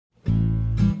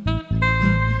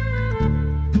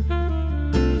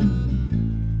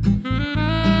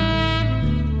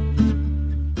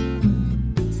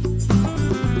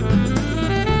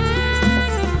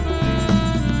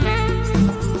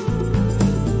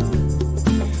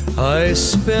I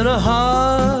spent a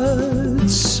hot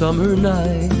summer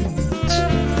night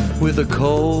with a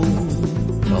cold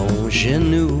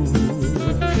Ingenue,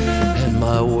 and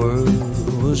my world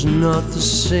was not the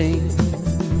same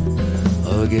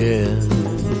again.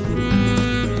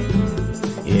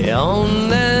 Yeah, on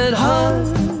that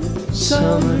hot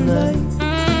summer night,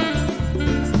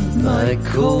 my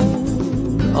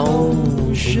cold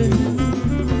Ingenue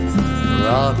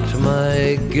rocked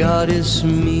my goddess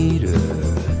meter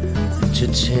to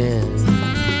 10.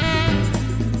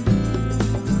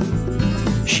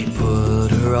 She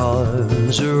put her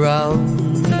arms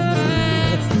around me,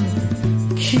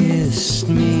 kissed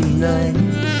me nice.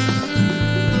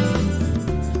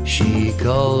 She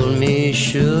called me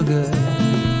sugar,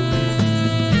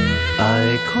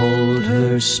 I called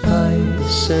her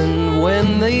spice. And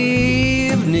when the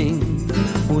evening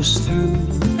was through,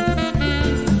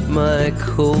 my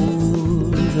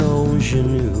cold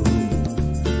Ingenue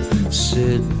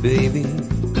said, baby,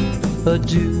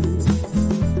 adieu,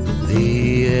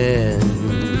 the end.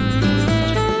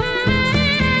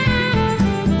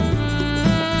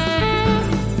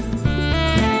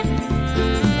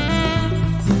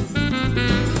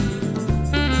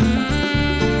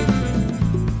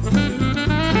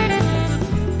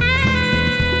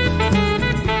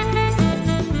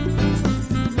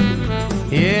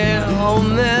 Yeah,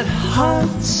 on that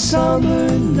hot summer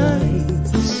night,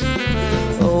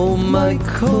 oh, my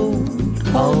cold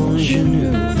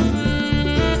Ingenue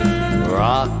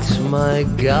rocked my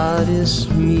goddess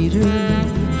meter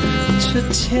to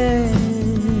 10.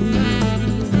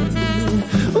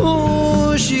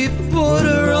 Oh, she put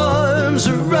her arms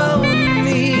around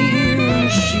me,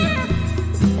 she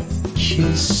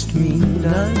kissed me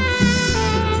nice.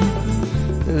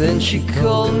 Then she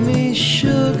called me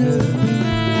sugar,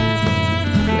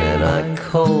 and I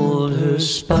called her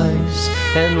spice.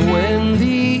 And when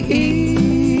the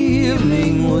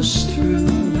evening was through,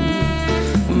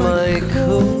 my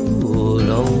cold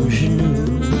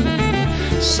Ingenue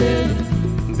said,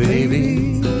 baby,